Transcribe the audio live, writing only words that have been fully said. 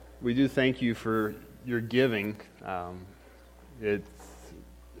we do thank you for your giving. It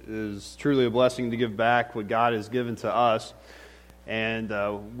is truly a blessing to give back what God has given to us. And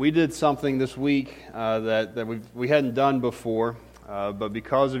we did something this week that we hadn't done before, but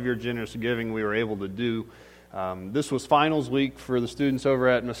because of your generous giving, we were able to do. This was finals week for the students over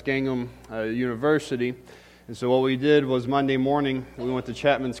at Muskingum University. And so what we did was Monday morning, we went to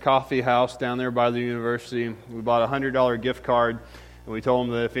Chapman's Coffee House down there by the university. We bought a $100 gift card, and we told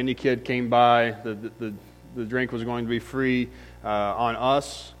them that if any kid came by, the drink was going to be free on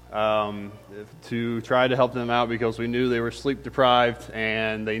us to try to help them out because we knew they were sleep deprived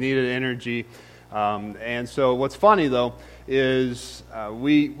and they needed energy. And so what's funny, though, is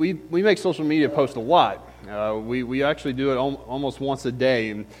we make social media posts a lot. We actually do it almost once a day.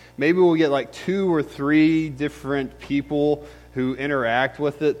 And maybe we'll get like 2 or 3 different people who interact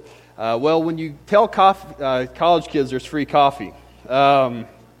with it. Well, when you tell college kids there's free coffee,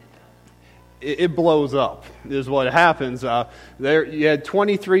 it blows up, is what happens. You had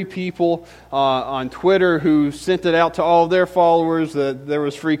 23 people on Twitter who sent it out to all of their followers that there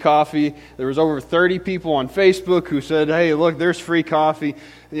was free coffee. There was over 30 people on Facebook who said, hey, look, there's free coffee.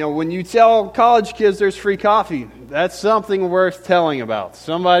 You know, when you tell college kids there's free coffee, that's something worth telling about.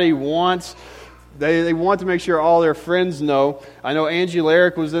 Somebody wants... They want to make sure all their friends know. I know Angie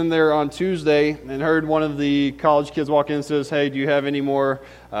Larrick was in there on Tuesday and heard one of the college kids walk in and says, hey, do you have any more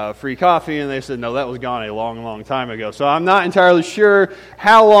free coffee? And they said, no, that was gone a long, long time ago. So I'm not entirely sure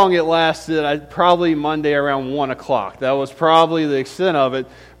how long it lasted. Probably Monday around 1 o'clock. That was probably the extent of it.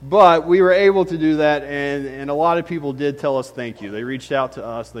 But we were able to do that, and a lot of people did tell us thank you. They reached out to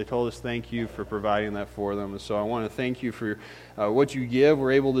us. They told us thank you for providing that for them. And so I want to thank you for what you give.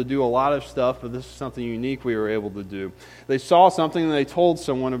 We're able to do a lot of stuff, but this is something unique we were able to do. They saw something and they told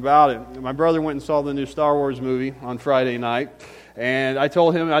someone about it. My brother went and saw the new Star Wars movie on Friday night, and I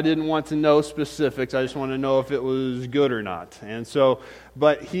told him I didn't want to know specifics. I just wanted to know if it was good or not. And so,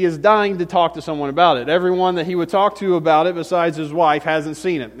 but he is dying to talk to someone about it. Everyone that he would talk to about it besides his wife hasn't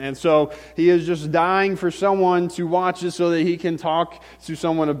seen it. And so he is just dying for someone to watch it so that he can talk to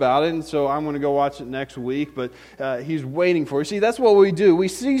someone about it. And so I'm going to go watch it next week. But he's waiting for it. See, that's what we do. We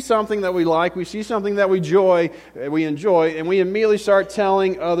see something that we like. We see something that we enjoy, and we immediately start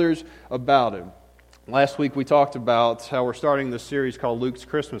telling others about it. Last week we talked about how we're starting this series called Luke's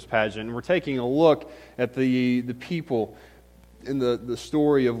Christmas Pageant. And we're taking a look at the people in the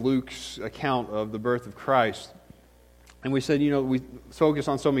story of Luke's account of the birth of Christ. And we said, we focus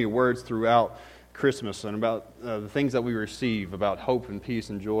on so many words throughout Christmas and about the things that we receive, about hope and peace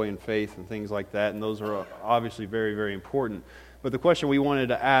and joy and faith and things like that. And those are obviously very, very important. But the question we wanted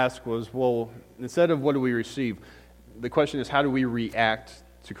to ask was, well, instead of what do we receive, the question is, how do we react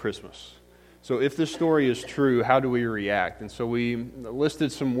to Christmas? So if this story is true, how do we react? And so we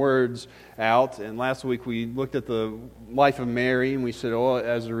listed some words out, and last week we looked at the life of Mary, and we said,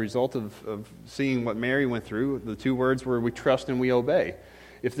 as a result of seeing what Mary went through, the 2 words were we trust and we obey.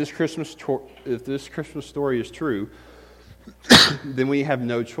 If this Christmas story is true, then we have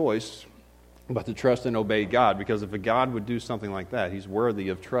no choice but to trust and obey God, because if a God would do something like that, He's worthy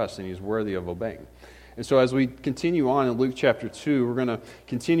of trust and He's worthy of obeying. And so as we continue on in Luke chapter 2, we're going to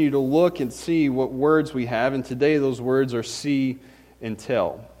continue to look and see what words we have. And today those words are see and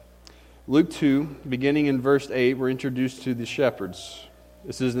tell. Luke 2, beginning in verse 8, we're introduced to the shepherds.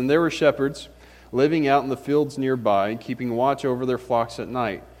 It says, and there were shepherds living out in the fields nearby, keeping watch over their flocks at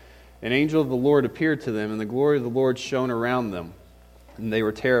night. An angel of the Lord appeared to them, and the glory of the Lord shone around them, and they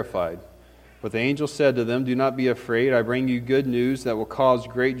were terrified. But the angel said to them, do not be afraid. I bring you good news that will cause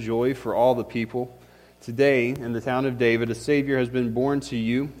great joy for all the people. Today, in the town of David, a Savior has been born to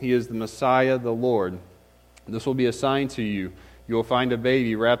you. He is the Messiah, the Lord. This will be a sign to you. You will find a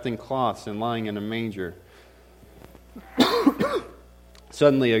baby wrapped in cloths and lying in a manger.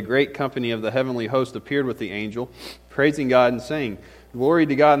 Suddenly, a great company of the heavenly host appeared with the angel, praising God and saying, glory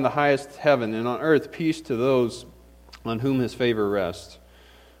to God in the highest heaven, and on earth peace to those on whom His favor rests.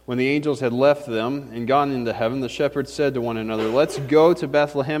 When the angels had left them and gone into heaven, the shepherds said to one another, let's go to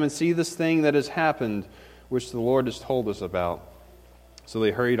Bethlehem and see this thing that has happened, which the Lord has told us about. So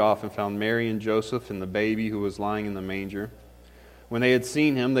they hurried off and found Mary and Joseph and the baby who was lying in the manger. When they had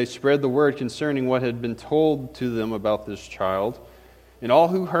seen him, they spread the word concerning what had been told to them about this child. And all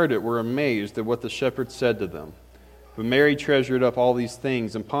who heard it were amazed at what the shepherds said to them. But Mary treasured up all these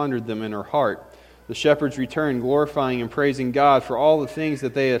things and pondered them in her heart. The shepherds returned, glorifying and praising God for all the things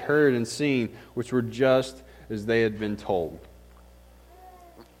that they had heard and seen, which were just as they had been told.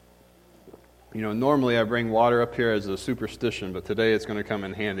 Normally I bring water up here as a superstition, but today it's going to come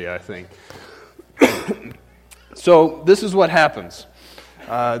in handy, I think. So this is what happens.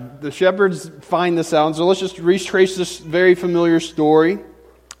 The shepherds find this out, and so let's just retrace this very familiar story.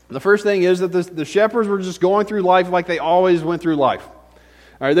 The first thing is that the shepherds were just going through life like they always went through life.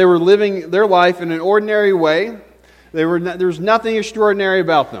 All right, they were living their life in an ordinary way. There was nothing extraordinary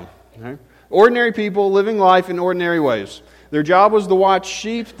about them. Okay? Ordinary people living life in ordinary ways. Their job was to watch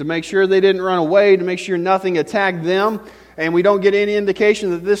sheep, to make sure they didn't run away, to make sure nothing attacked them. And we don't get any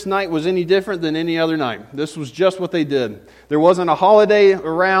indication that this night was any different than any other night. This was just what they did. There wasn't a holiday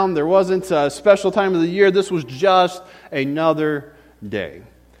around. There wasn't a special time of the year. This was just another day.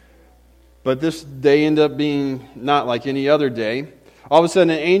 But this day ended up being not like any other day. All of a sudden,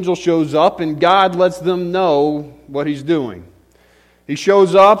 an angel shows up, and God lets them know what He's doing. He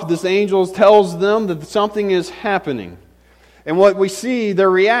shows up. This angel tells them that something is happening. And what we see,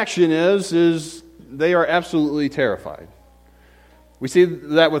 their reaction is they are absolutely terrified. We see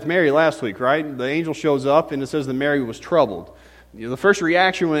that with Mary last week, right? The angel shows up and it says that Mary was troubled. The first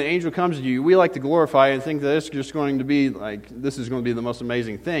reaction when an angel comes to you, we like to glorify and think that it's just going to be like, this is going to be the most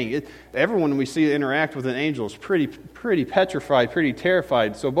amazing thing. Everyone we see interact with an angel is pretty petrified, pretty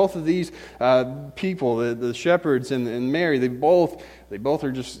terrified. So both of these people, the shepherds and Mary, they both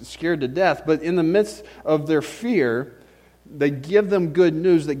are just scared to death. But in the midst of their fear, they give them good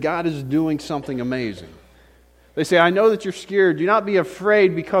news that God is doing something amazing. They say, I know that you're scared. Do not be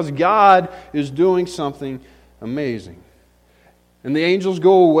afraid because God is doing something amazing. And the angels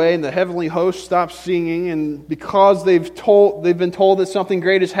go away and the heavenly host stops singing. And because they've been told that something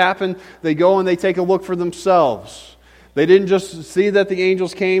great has happened, they go and they take a look for themselves. They didn't just see that the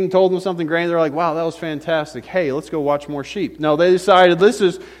angels came and told them something great. They're like, wow, that was fantastic. Hey, let's go watch more sheep. No, they decided this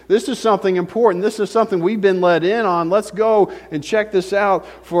is something important. This is something we've been let in on. Let's go and check this out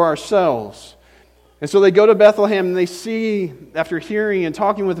for ourselves. And so they go to Bethlehem and they see, after hearing and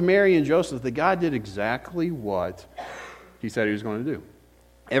talking with Mary and Joseph, that God did exactly what He said He was going to do.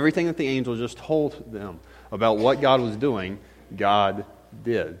 Everything that the angel just told them about what God was doing, God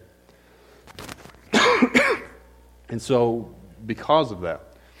did. And so, because of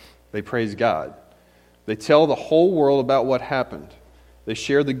that, they praise God. They tell the whole world about what happened. They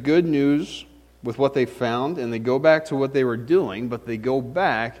share the good news with what they found, and they go back to what they were doing, but they go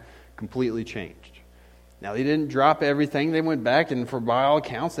back completely changed. Now, they didn't drop everything. They went back, and by all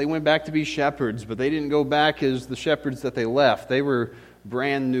accounts, they went back to be shepherds, but they didn't go back as the shepherds that they left. They were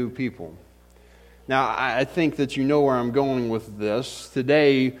brand new people. Now, I think that you know where I'm going with this.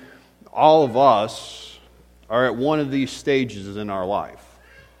 Today, all of us are at one of these stages in our life.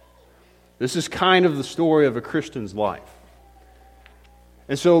 This is kind of the story of a Christian's life.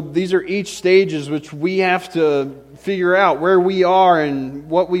 And so these are each stages which we have to figure out where we are and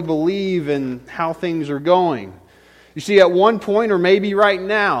what we believe and how things are going. You see, at one point, or maybe right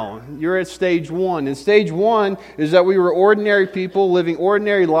now, you're at stage one. And stage one is that we were ordinary people living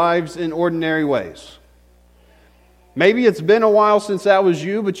ordinary lives in ordinary ways. Maybe it's been a while since that was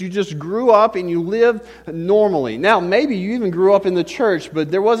you, but you just grew up and you lived normally. Now, maybe you even grew up in the church,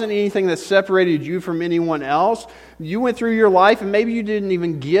 but there wasn't anything that separated you from anyone else. You went through your life and maybe you didn't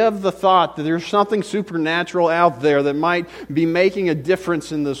even give the thought that there's something supernatural out there that might be making a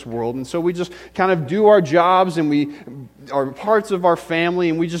difference in this world. And so we just kind of do our jobs and we are parts of our family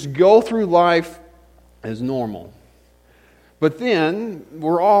and we just go through life as normal. But then,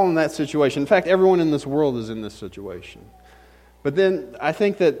 we're all in that situation. In fact, everyone in this world is in this situation. But then, I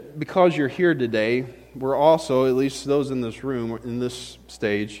think that because you're here today, we're also, at least those in this room, in this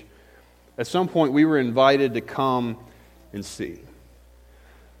stage, at some point we were invited to come and see.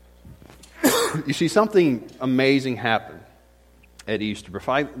 You see, something amazing happened at Easter.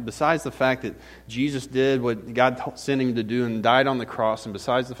 Besides the fact that Jesus did what God sent Him to do and died on the cross, and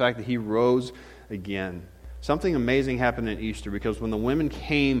besides the fact that He rose again, something amazing happened at Easter, because when the women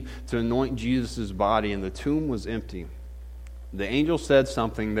came to anoint Jesus' body and the tomb was empty, the angel said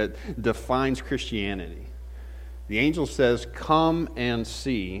something that defines Christianity. The angel says, "Come and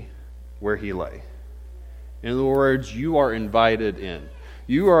see where He lay." In other words, you are invited in.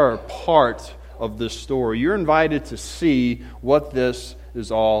 You are a part of this story. You're invited to see what this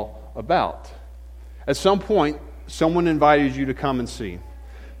is all about. At some point, someone invited you to come and see.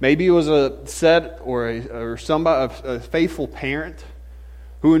 Maybe it was a faithful parent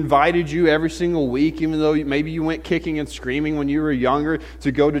who invited you every single week, even though maybe you went kicking and screaming when you were younger,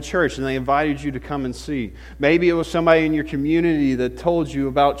 to go to church, and they invited you to come and see. Maybe it was somebody in your community that told you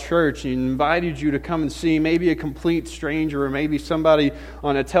about church and invited you to come and see. Maybe a complete stranger, or maybe somebody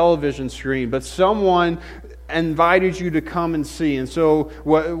on a television screen. But someone invited you to come and see. And so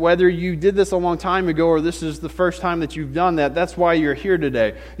whether you did this a long time ago or this is the first time that you've done that, that's why you're here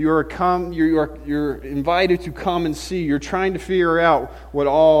today. You're invited to come and see. You're trying to figure out what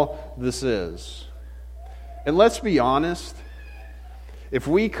all this is. And let's be honest, if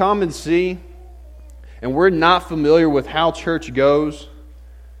we come and see and we're not familiar with how church goes,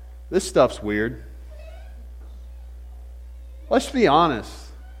 this stuff's weird. Let's be honest.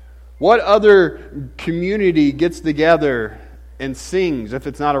 What other community gets together and sings if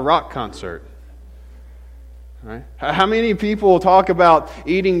it's not a rock concert? Right? How many people talk about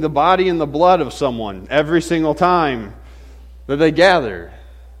eating the body and the blood of someone every single time that they gather?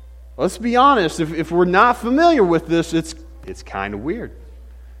 Let's be honest. If we're not familiar with this, it's kind of weird.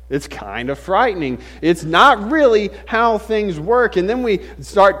 It's kind of frightening. It's not really how things work. And then we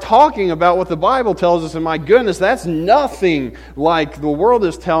start talking about what the Bible tells us, and my goodness, that's nothing like the world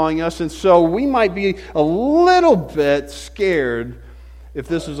is telling us. And so we might be a little bit scared if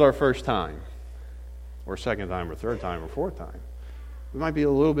this is our first time, or second time, or third time, or fourth time. We might be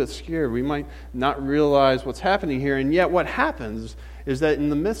a little bit scared. We might not realize what's happening here. And yet what happens is that in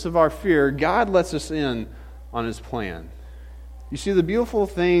the midst of our fear, God lets us in on His plan. You see, the beautiful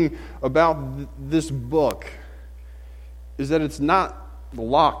thing about this book is that it's not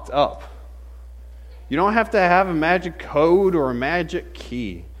locked up. You don't have to have a magic code or a magic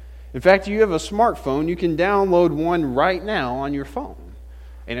key. In fact, you have a smartphone. You can download one right now on your phone,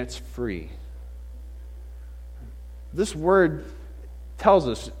 and it's free. This word tells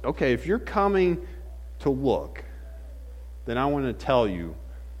us, okay, if you're coming to look, then I want to tell you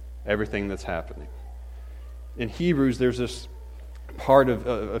everything that's happening. In Hebrews, there's this part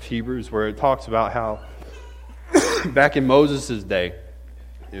of Hebrews where it talks about how back in Moses' day,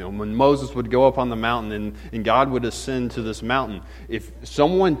 when Moses would go up on the mountain and God would ascend to this mountain, if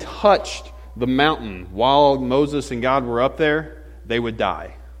someone touched the mountain while Moses and God were up there, they would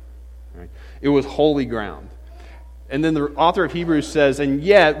die. Right? It was holy ground. And then the author of Hebrews says, and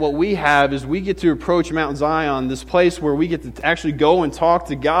yet what we have is we get to approach Mount Zion, this place where we get to actually go and talk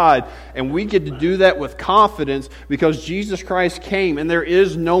to God, and we get to do that with confidence because Jesus Christ came, and there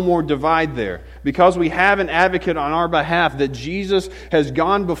is no more divide there. Because we have an advocate on our behalf, that Jesus has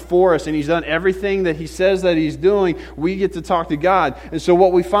gone before us, and He's done everything that He says that He's doing, we get to talk to God. And so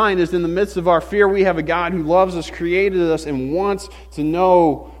what we find is in the midst of our fear, we have a God who loves us, created us, and wants us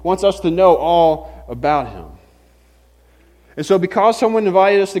to know all about Him. And so because someone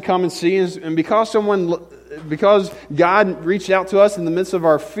invited us to come and see, and because God reached out to us in the midst of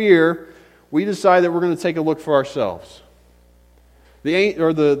our fear, we decided that we're going to take a look for ourselves.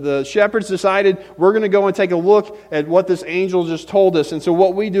 The shepherds decided we're going to go and take a look at what this angel just told us. And so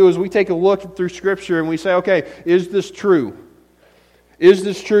what we do is we take a look through Scripture and we say, okay, is this true? Is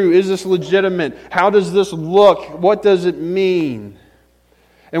this true? Is this legitimate? How does this look? What does it mean?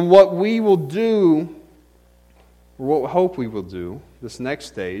 And what we will do, or what we hope we will do, this next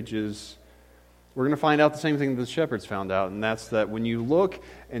stage is we're going to find out the same thing that the shepherds found out, and that's that when you look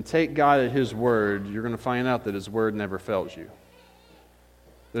and take God at His Word, you're going to find out that His Word never fails you.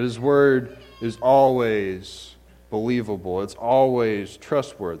 That His Word is always believable. It's always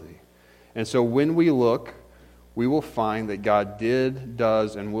trustworthy. And so when we look, we will find that God did,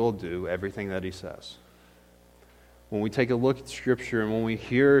 does, and will do everything that He says. When we take a look at Scripture and when we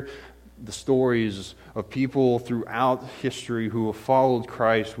hear the stories of people throughout history who have followed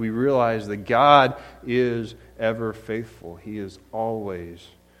Christ, we realize that God is ever faithful. He is always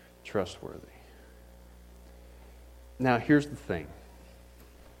trustworthy. Now, here's the thing.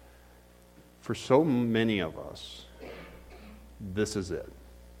 For so many of us, this is it.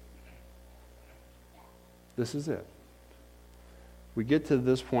 This is it. We get to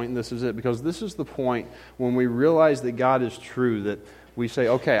this point, and this is it, because this is the point when we realize that God is true, that we say,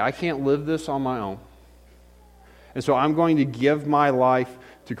 okay, I can't live this on my own. And so I'm going to give my life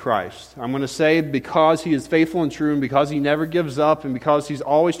to Christ. I'm going to say because He is faithful and true, and because He never gives up, and because He's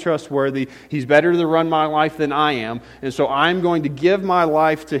always trustworthy, He's better to run my life than I am. And so I'm going to give my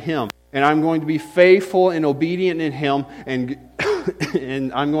life to Him. And I'm going to be faithful and obedient in Him, and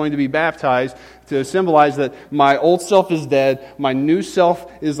and I'm going to be baptized to symbolize that my old self is dead, my new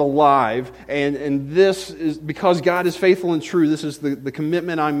self is alive, and this is because God is faithful and true. This is the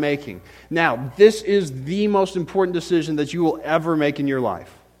commitment I'm making. Now, this is the most important decision that you will ever make in your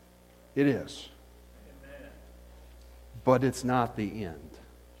life. It is. Amen. But it's not the end.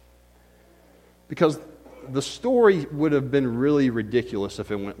 Because the story would have been really ridiculous if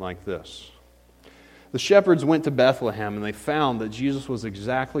it went like this. The shepherds went to Bethlehem and they found that Jesus was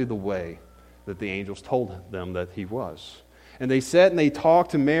exactly the way that the angels told them that He was. And they sat and they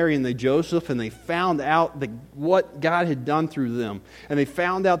talked to Mary and Joseph, and they found out what God had done through them. And they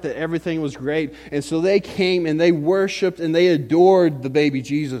found out that everything was great. And so they came and they worshiped and they adored the baby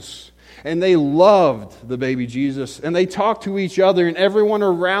Jesus. And they loved the baby Jesus. And they talked to each other and everyone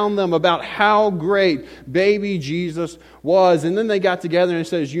around them about how great baby Jesus was. And then they got together and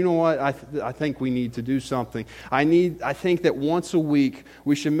says, you know what, I think we need to do something. I think that once a week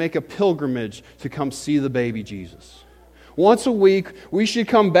we should make a pilgrimage to come see the baby Jesus. Once a week, we should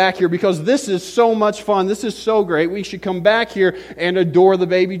come back here because this is so much fun. This is so great. We should come back here and adore the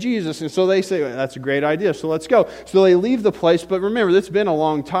baby Jesus. And so they say, well, that's a great idea, so let's go. So they leave the place, but remember, it's been a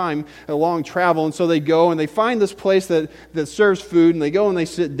long time, a long travel, and so they go and they find this place that serves food, and they go and they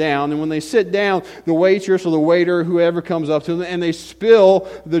sit down. And when they sit down, the waitress or the waiter, whoever comes up to them, and they spill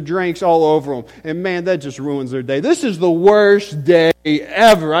the drinks all over them. And man, that just ruins their day. This is the worst day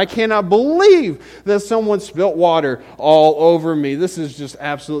ever. I cannot believe that someone spilt water all over me. This is just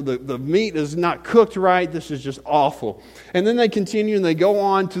absolute. The meat is not cooked right. This is just awful. And then they continue and they go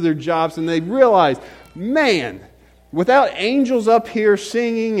on to their jobs and they realize, man, without angels up here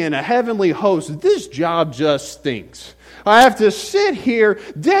singing and a heavenly host, this job just stinks. I have to sit here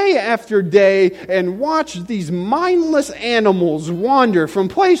day after day and watch these mindless animals wander from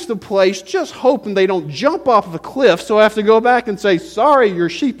place to place, just hoping they don't jump off the cliff. So I have to go back and say, sorry, your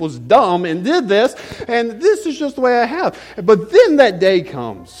sheep was dumb and did this, and this is just the way I have. But then that day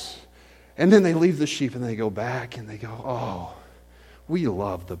comes, and then they leave the sheep and they go back and they go, oh, we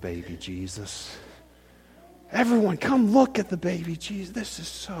love the baby Jesus. Everyone, come look at the baby Jesus. This is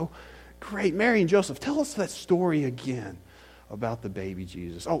so great. Mary and Joseph, tell us that story again about the baby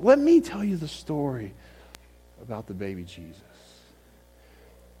Jesus. Oh, let me tell you the story about the baby Jesus.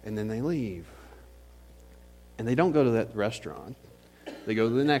 And then they leave. And they don't go to that restaurant. They go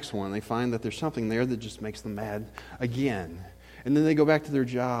to the next one. They find that there's something there that just makes them mad again. And then they go back to their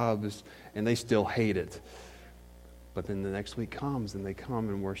jobs and they still hate it. But then the next week comes and they come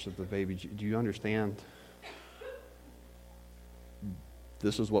and worship the baby Jesus. Do you understand?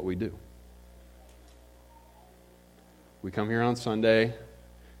 This is what we do. We come here on Sunday, and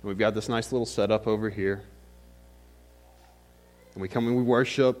we've got this nice little setup over here. And we come and we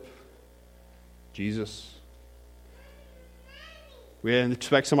worship Jesus. We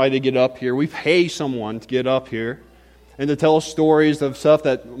expect somebody to get up here. We pay someone to get up here and to tell us stories of stuff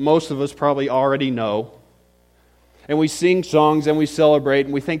that most of us probably already know. And we sing songs and we celebrate,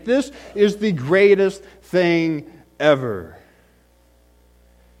 and we think this is the greatest thing ever.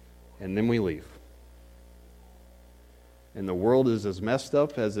 And then we leave. And the world is as messed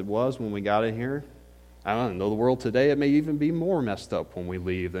up as it was when we got in here. I don't know, the world today, it may even be more messed up when we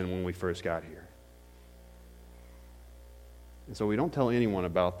leave than when we first got here. And so we don't tell anyone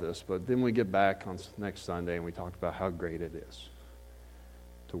about this, but then we get back on next Sunday and we talk about how great it is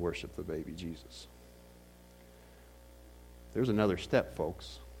to worship the baby Jesus. There's another step,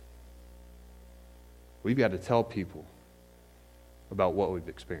 folks. We've got to tell people about what we've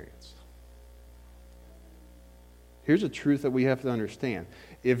experienced. Here's a truth that we have to understand.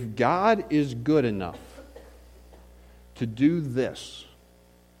 If God is good enough to do this,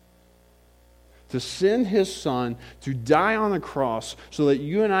 to send His Son to die on the cross so that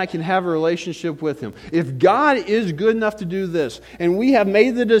you and I can have a relationship with Him, if God is good enough to do this, and we have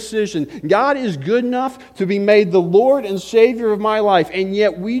made the decision, God is good enough to be made the Lord and Savior of my life, and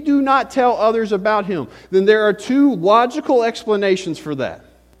yet we do not tell others about Him, then there are two logical explanations for that.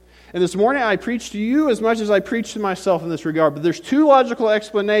 And this morning I preach to you as much as I preach to myself in this regard. But there's two logical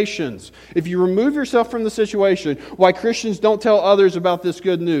explanations, if you remove yourself from the situation, why Christians don't tell others about this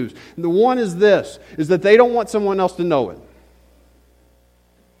good news. And the one is this, is that they don't want someone else to know it.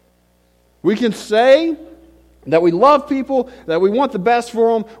 We can say that we love people, that we want the best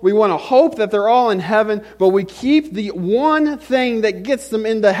for them, we want to hope that they're all in heaven, but we keep the one thing that gets them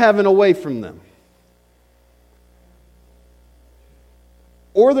into heaven away from them.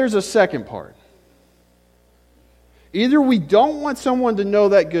 Or there's a second part. Either we don't want someone to know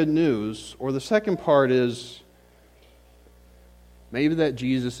that good news, or the second part is maybe that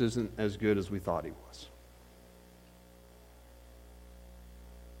Jesus isn't as good as we thought He was.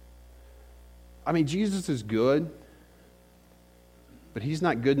 I mean, Jesus is good, but He's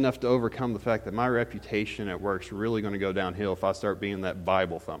not good enough to overcome the fact that my reputation at work's really going to go downhill if I start being that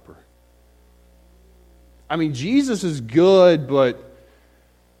Bible thumper. I mean, Jesus is good, but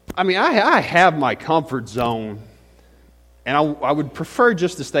I have my comfort zone, and I would prefer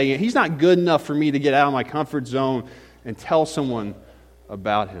just to stay in. He's not good enough for me to get out of my comfort zone and tell someone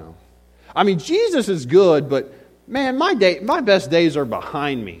about Him. I mean, Jesus is good, but man, my best days are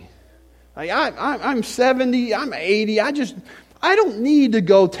behind me. I'm 70, I'm 80. I don't need to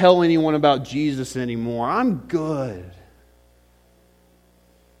go tell anyone about Jesus anymore. I'm good.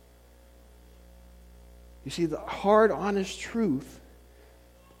 You see, the hard, honest truth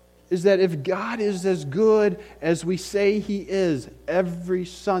is that if God is as good as we say He is every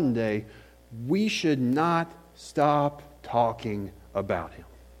Sunday, we should not stop talking about Him.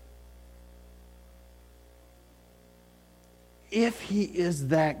 If He is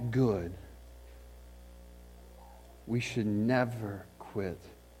that good, we should never quit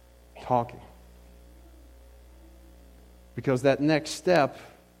talking. Because that next step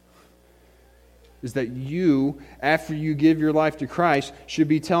is that you, after you give your life to Christ, should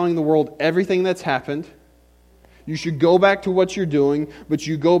be telling the world everything that's happened. You should go back to what you're doing, but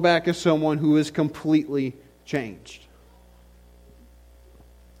you go back as someone who is completely changed.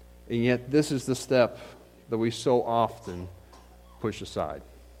 And yet this is the step that we so often push aside.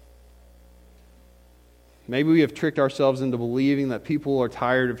 Maybe we have tricked ourselves into believing that people are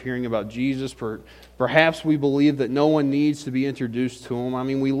tired of hearing about Jesus. Perhaps we believe that no one needs to be introduced to Him. I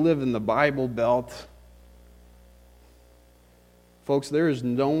mean, we live in the Bible Belt. Folks, there is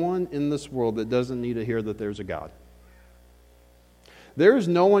no one in this world that doesn't need to hear that there's a God. There is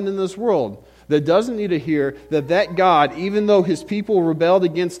no one in this world that doesn't need to hear that God, even though His people rebelled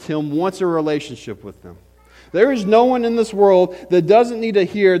against Him, wants a relationship with them. There is no one in this world that doesn't need to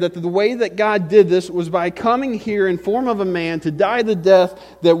hear that the way that God did this was by coming here in form of a man to die the death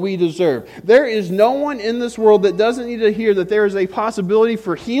that we deserve. There is no one in this world that doesn't need to hear that there is a possibility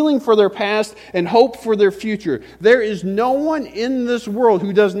for healing for their past and hope for their future. There is no one in this world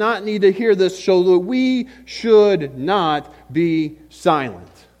who does not need to hear this, so that we should not be silent.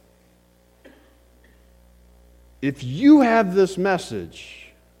 If you have this message,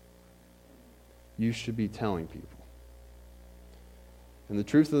 you should be telling people. And the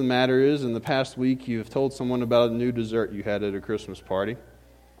truth of the matter is, in the past week, you have told someone about a new dessert you had at a Christmas party.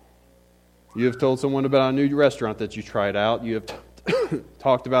 You have told someone about a new restaurant that you tried out. You have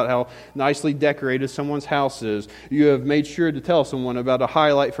talked about how nicely decorated someone's house is. You have made sure to tell someone about a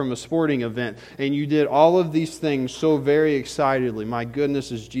highlight from a sporting event. And you did all of these things so very excitedly. My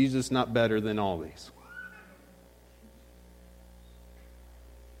goodness, is Jesus not better than all these?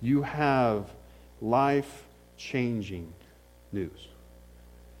 You have life-changing news.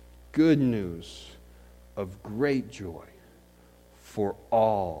 Good news of great joy for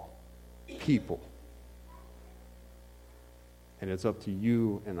all people. And it's up to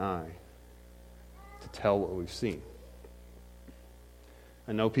you and I to tell what we've seen.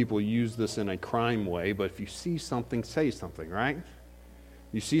 I know people use this in a crime way, but if you see something, say something, right?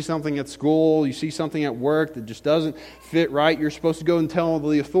 You see something at school, you see something at work that just doesn't fit right, you're supposed to go and tell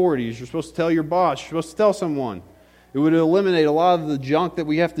the authorities. You're supposed to tell your boss. You're supposed to tell someone. It would eliminate a lot of the junk that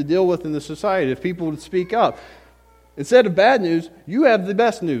we have to deal with in the society if people would speak up. Instead of bad news, you have the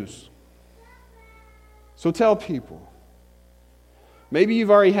best news. So tell people. Maybe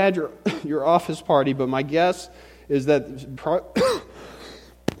you've already had your office party, but my guess is that...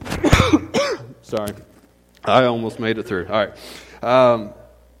 Sorry. I almost made it through. All right.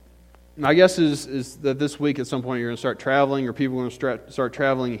 My guess is that this week at some point you're going to start traveling, or people are going to start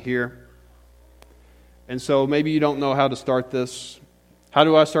traveling here. And so maybe you don't know how to start this. How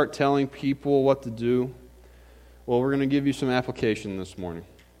do I start telling people what to do? Well, we're going to give you some application this morning.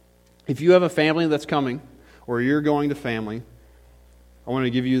 If you have a family that's coming, or you're going to family, I want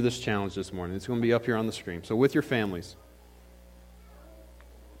to give you this challenge this morning. It's going to be up here on the screen. So with your families,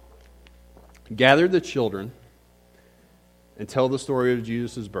 gather the children and tell the story of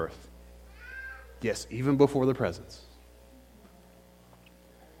Jesus' birth. Yes, even before the presents.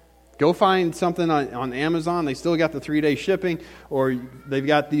 Go find something on Amazon. They still got the 3-day shipping, or they've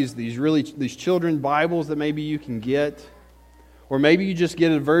got these children Bibles that maybe you can get. Or maybe you just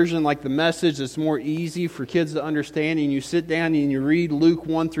get a version like the Message that's more easy for kids to understand, and you sit down and you read Luke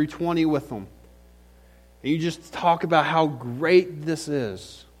 1 through 20 with them. And you just talk about how great this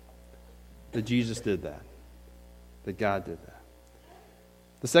is that Jesus did that God did that.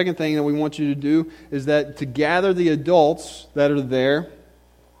 The second thing that we want you to do is that to gather the adults that are there,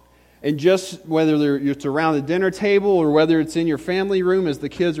 and just whether it's around the dinner table or whether it's in your family room as the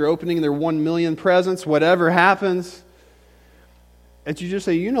kids are opening their 1 million presents, whatever happens, that you just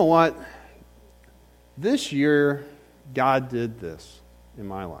say, you know what? This year, God did this in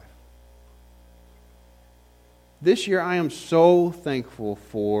my life. This year, I am so thankful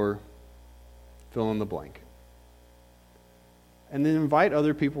for fill in the blank. And then invite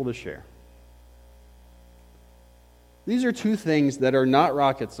other people to share. These are two things that are not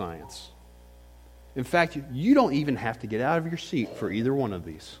rocket science. In fact, you don't even have to get out of your seat for either one of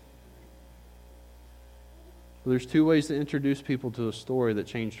these. Well, there's two ways to introduce people to a story that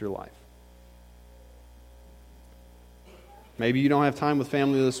changed your life. Maybe you don't have time with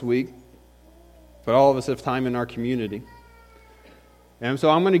family this week, but all of us have time in our community. And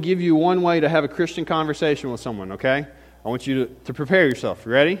so I'm going to give you one way to have a Christian conversation with someone, okay? I want you to prepare yourself.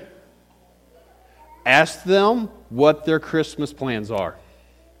 You ready? Ask them what their Christmas plans are.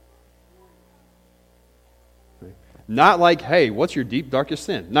 Not like, hey, what's your deep, darkest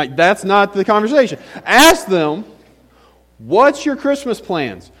sin? That's not the conversation. Ask them, what's your Christmas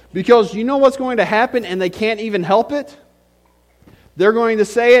plans? Because you know what's going to happen and they can't even help it? They're going to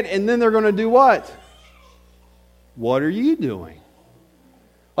say it and then they're going to do what? What are you doing?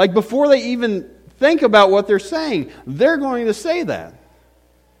 Like before they even think about what they're saying, they're going to say that.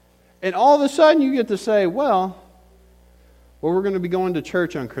 And all of a sudden you get to say, well, we're going to be going to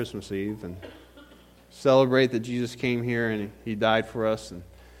church on Christmas Eve and celebrate that Jesus came here and He died for us, and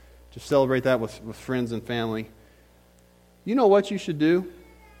just celebrate that with friends and family. You know what you should do?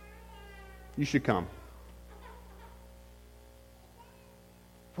 You should come.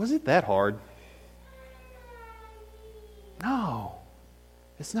 Was it that hard? No,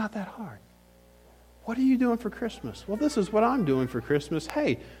 it's not that hard. What are you doing for Christmas? Well, this is what I'm doing for Christmas.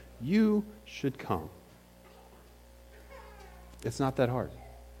 Hey, you should come. It's not that hard.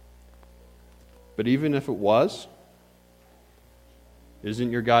 But even if it was, isn't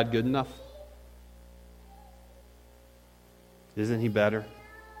your God good enough? Isn't He better?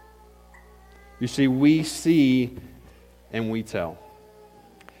 You see, we see and we tell.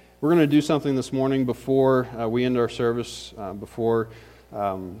 We're going to do something this morning before we end our service, before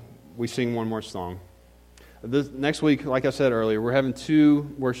we sing one more song. Next week, like I said earlier, we're having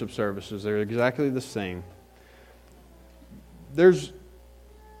 2 worship services. They're exactly the same. There's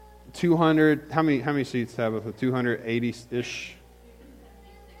 200, how many seats have it? 280-ish?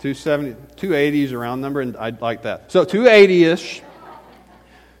 270, 280 is a round number, and I'd like that. So 280-ish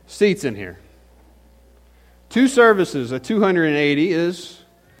seats in here. 2 services at 280 is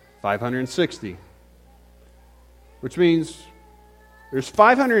 560. Which means there's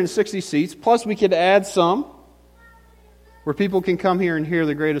 560 seats, plus we could add some where people can come here and hear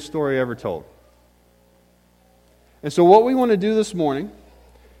the greatest story ever told. And so what we want to do this morning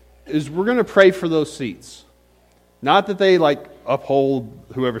is we're going to pray for those seats. Not that they uphold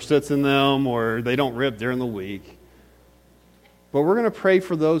whoever sits in them or they don't rip during the week. But we're going to pray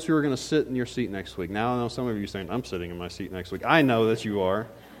for those who are going to sit in your seat next week. Now I know some of you are saying, I'm sitting in my seat next week. I know that you are.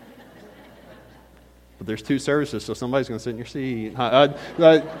 But there's 2 services, so somebody's going to sit in your seat.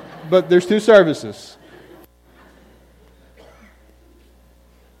 But there's 2 services.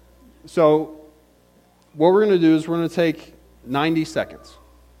 So what we're going to do is we're going to take 90 seconds.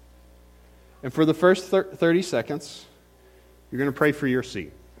 And for the first 30 seconds, you're going to pray for your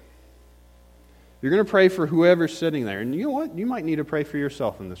seat. You're going to pray for whoever's sitting there. And you know what? You might need to pray for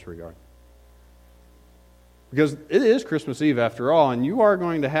yourself in this regard. Because it is Christmas Eve after all, and you are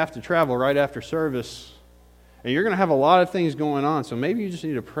going to have to travel right after service. And you're going to have a lot of things going on, so maybe you just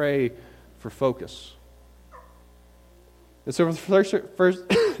need to pray for focus. And so for the first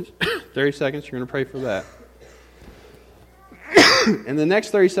 30 seconds, you're going to pray for that. In the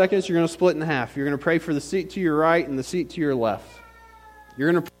next 30 seconds, you're going to split in half. You're going to pray for the seat to your right and the seat to your left.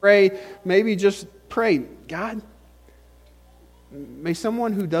 You're going to pray, maybe just pray, God, may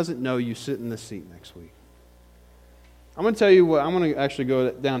someone who doesn't know you sit in this seat next week. I'm going to tell you what, I'm going to actually go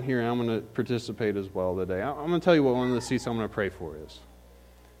down here and I'm going to participate as well today. I'm going to tell you what one of the seats I'm going to pray for is.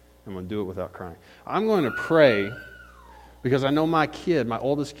 I'm going to do it without crying. I'm going to pray because I know my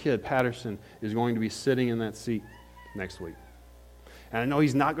oldest kid, Patterson, is going to be sitting in that seat next week. And I know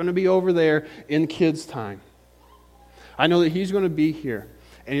he's not going to be over there in kids' time. I know that he's going to be here.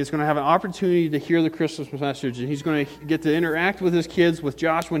 And he's going to have an opportunity to hear the Christmas message. And he's going to get to interact with his kids, with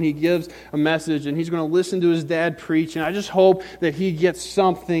Josh when he gives a message. And he's going to listen to his dad preach. And I just hope that he gets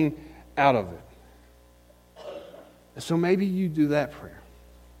something out of it. So maybe you do that prayer.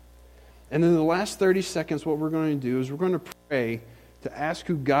 And then the last 30 seconds, what we're going to do is we're going to pray to ask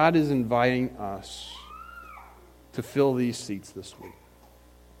who God is inviting us to fill these seats this week.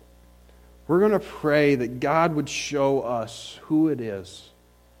 We're going to pray that God would show us who it is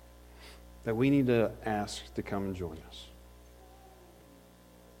that we need to ask to come and join us.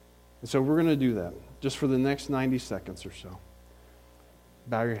 And so we're going to do that just for the next 90 seconds or so.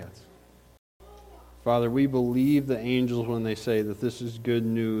 Bow your heads. Father, we believe the angels when they say that this is good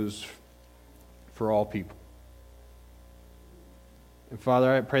news for all people. And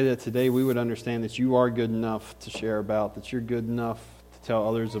Father, I pray that today we would understand that you are good enough to share about, that you're good enough to tell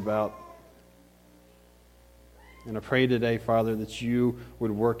others about. And I pray today, Father, that you would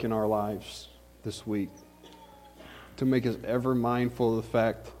work in our lives this week. to make us ever mindful of the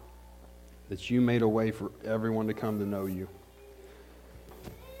fact that you made a way for everyone to come to know you.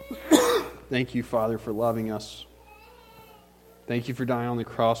 Thank you, Father, for loving us. Thank you for dying on the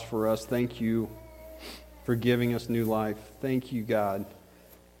cross for us. Thank you for giving us new life. Thank you, God,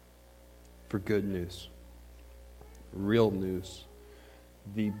 for good news, real news,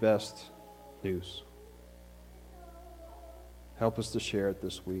 the best news. Help us to share it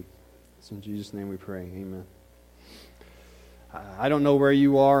this week. It's in Jesus' name we pray. Amen. I don't know where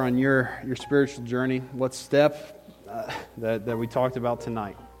you are on your spiritual journey, what step that we talked about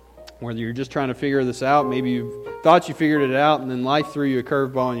tonight. Whether you're just trying to figure this out, maybe you thought you figured it out, and then life threw you a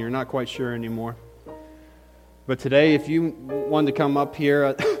curveball and you're not quite sure anymore. But today, if you wanted to come up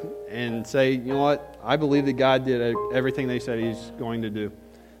here and say, you know what, I believe that God did everything they said He's going to do.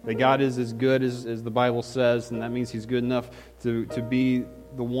 That God is as good as the Bible says, and that means He's good enough to be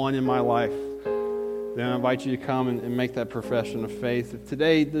the one in my life. Then I invite you to come and make that profession of faith. If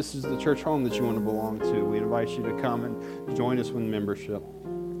today this is the church home that you want to belong to, we invite you to come and join us with membership.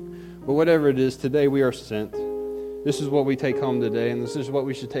 But whatever it is, today we are sent. This is what we take home today, and this is what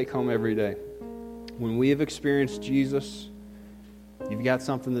we should take home every day. When we have experienced Jesus, you've got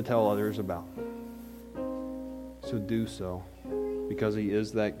something to tell others about. So do so, because He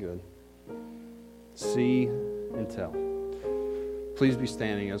is that good. See and tell. Please be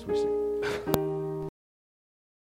standing as we sing.